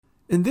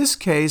In this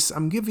case,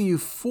 I'm giving you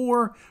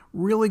 4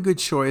 really good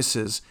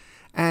choices.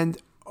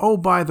 And, oh,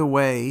 by the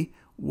way,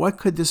 what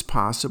could this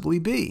possibly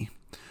be?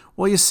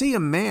 Well, you see a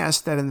mass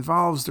that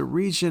involves the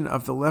region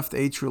of the left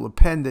atrial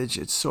appendage.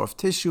 It's soft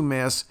tissue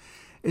mass.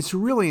 It's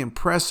really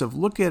impressive.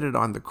 Look at it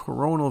on the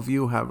coronal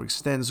view, how it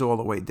extends all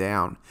the way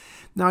down.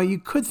 Now, you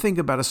could think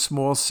about a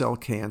small cell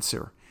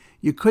cancer.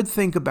 You could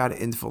think about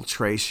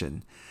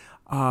infiltration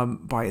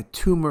by a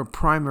tumor,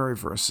 primary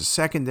versus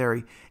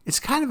secondary. It's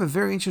kind of a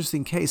very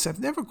interesting case. I've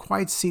never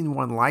quite seen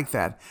one like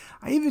that.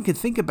 I even could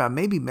think about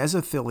maybe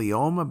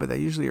mesothelioma, but they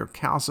usually are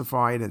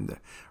calcified and the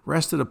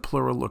rest of the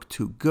pleura look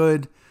too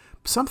good.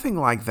 Something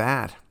like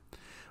that.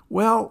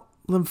 Well,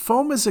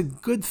 lymphoma is a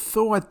good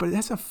thought, but it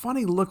has a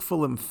funny look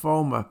for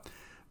lymphoma.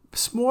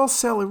 Small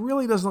cell, it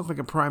really doesn't look like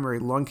a primary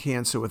lung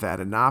cancer with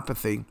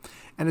adenopathy,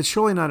 and it's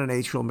surely not an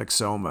atrial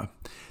myxoma.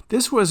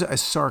 This was a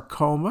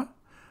sarcoma.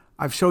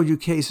 I've showed you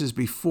cases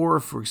before.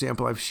 For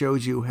example, I've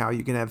showed you how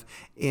you can have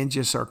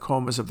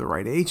angiosarcomas of the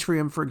right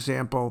atrium, for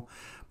example.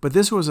 But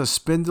this was a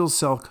spindle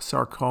cell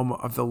sarcoma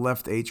of the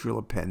left atrial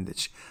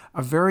appendage.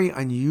 A very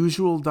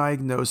unusual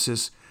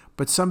diagnosis,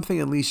 but something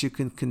at least you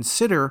can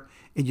consider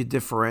in your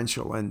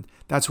differential, and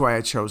that's why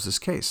I chose this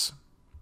case.